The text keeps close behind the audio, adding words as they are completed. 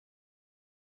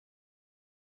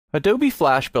Adobe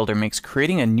Flash Builder makes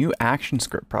creating a new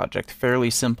ActionScript project fairly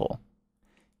simple.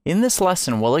 In this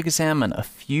lesson, we'll examine a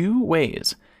few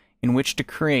ways in which to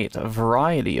create a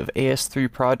variety of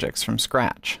AS3 projects from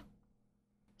scratch.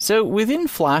 So within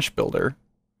Flash Builder,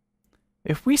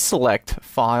 if we select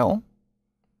File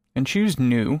and choose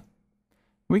New,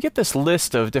 we get this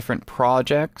list of different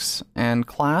projects and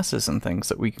classes and things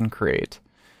that we can create.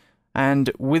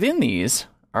 And within these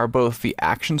are both the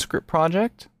ActionScript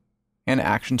project and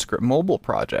ActionScript mobile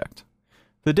project.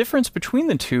 The difference between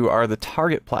the two are the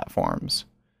target platforms.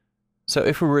 So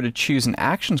if we were to choose an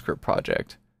ActionScript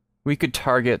project, we could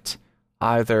target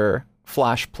either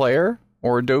Flash Player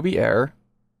or Adobe Air,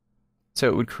 so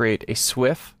it would create a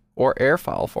SWF or Air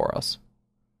file for us.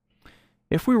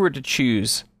 If we were to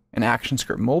choose an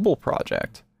ActionScript mobile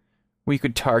project, we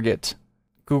could target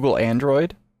Google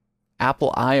Android,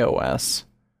 Apple iOS,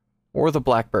 or the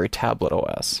BlackBerry Tablet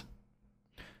OS.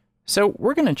 So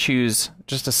we're going to choose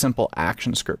just a simple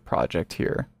ActionScript project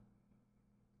here.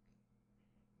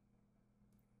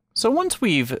 So once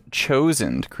we've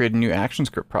chosen to create a new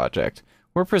ActionScript project,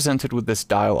 we're presented with this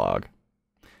dialog.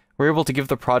 We're able to give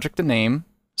the project a name,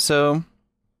 so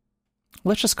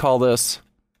let's just call this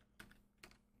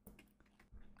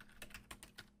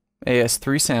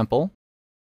AS3 sample.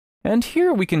 And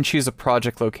here we can choose a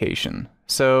project location.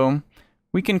 So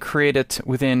we can create it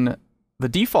within the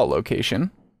default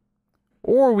location,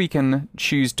 or we can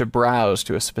choose to browse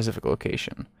to a specific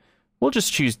location. We'll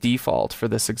just choose default for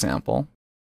this example.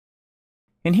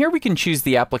 And here we can choose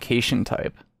the application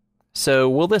type. So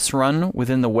will this run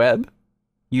within the web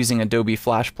using Adobe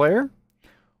Flash Player,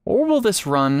 or will this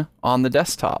run on the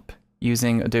desktop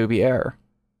using Adobe Air?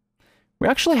 We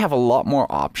actually have a lot more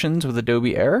options with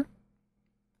Adobe Air,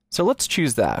 so let's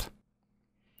choose that.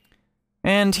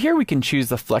 And here we can choose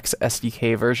the Flex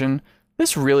SDK version.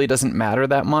 This really doesn't matter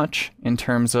that much in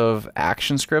terms of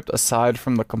ActionScript aside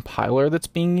from the compiler that's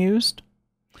being used.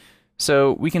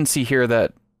 So we can see here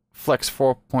that Flex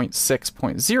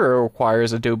 4.6.0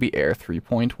 requires Adobe Air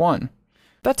 3.1.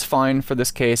 That's fine for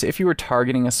this case. If you were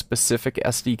targeting a specific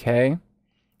SDK,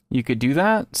 you could do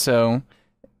that. So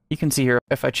you can see here,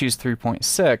 if I choose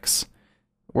 3.6,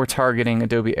 we're targeting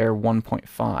Adobe Air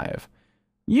 1.5.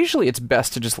 Usually it's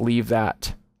best to just leave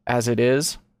that as it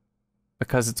is,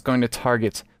 because it's going to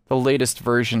target the latest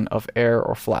version of Air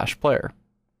or Flash Player.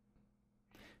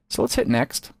 So let's hit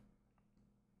Next.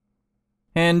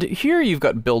 And here you've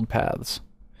got build paths.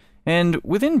 And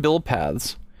within build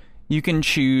paths, you can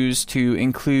choose to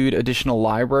include additional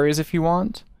libraries if you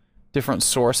want, different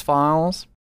source files,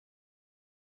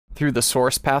 through the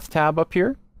Source Path tab up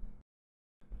here.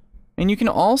 And you can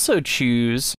also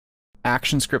choose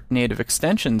ActionScript native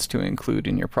extensions to include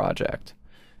in your project.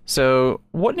 So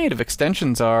what native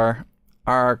extensions are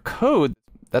code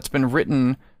that's been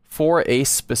written for a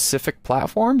specific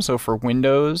platform, so for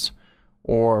Windows,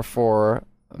 or for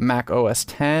Mac OS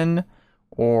X,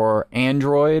 or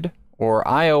Android, or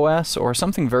iOS, or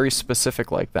something very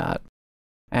specific like that.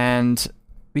 And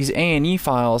these A&E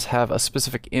files have a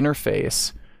specific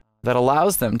interface that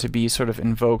allows them to be sort of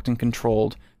invoked and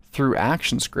controlled through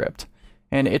ActionScript.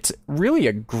 And it's really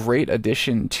a great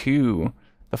addition to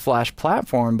the Flash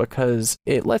platform because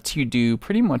it lets you do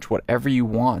pretty much whatever you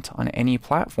want on any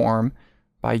platform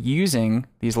by using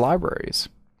these libraries.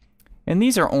 And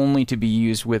these are only to be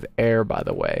used with Air, by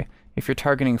the way. If you're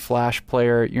targeting Flash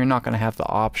Player, you're not going to have the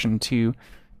option to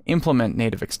implement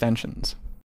native extensions.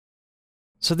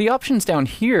 So the options down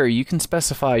here, you can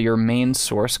specify your main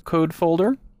source code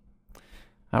folder.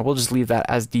 We'll just leave that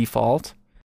as default.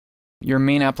 Your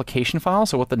main application file,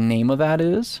 so what the name of that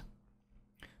is.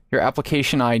 Your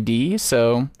application ID,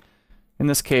 so in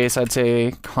this case, I'd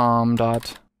say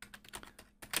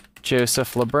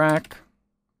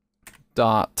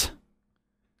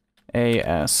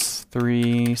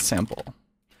com.josephlebrec.as3 sample,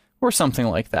 or something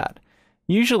like that.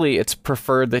 Usually it's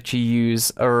preferred that you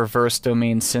use a reverse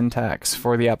domain syntax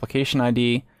for the application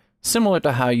ID, similar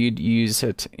to how you'd use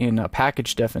it in a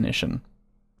package definition.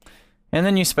 And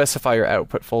then you specify your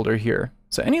output folder here.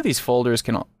 So any of these folders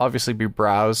can obviously be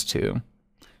browsed to.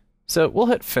 So we'll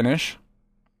hit Finish.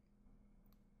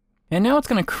 And now it's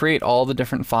going to create all the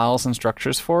different files and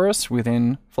structures for us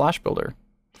within Flash Builder.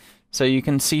 So you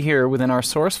can see here within our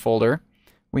source folder,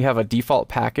 we have a default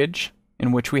package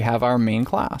in which we have our main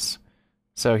class.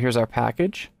 So here's our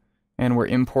package, and we're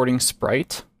importing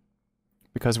Sprite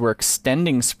because we're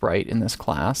extending Sprite in this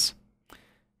class.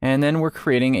 And then we're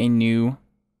creating a new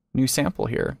sample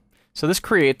here. So this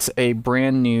creates a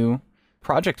brand new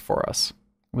project for us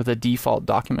with a default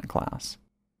document class.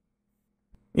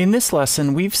 In this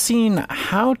lesson, we've seen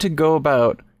how to go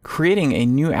about creating a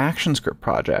new ActionScript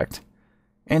project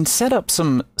and set up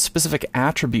some specific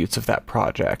attributes of that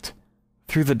project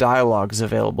through the dialogues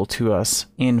available to us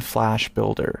in Flash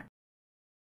Builder.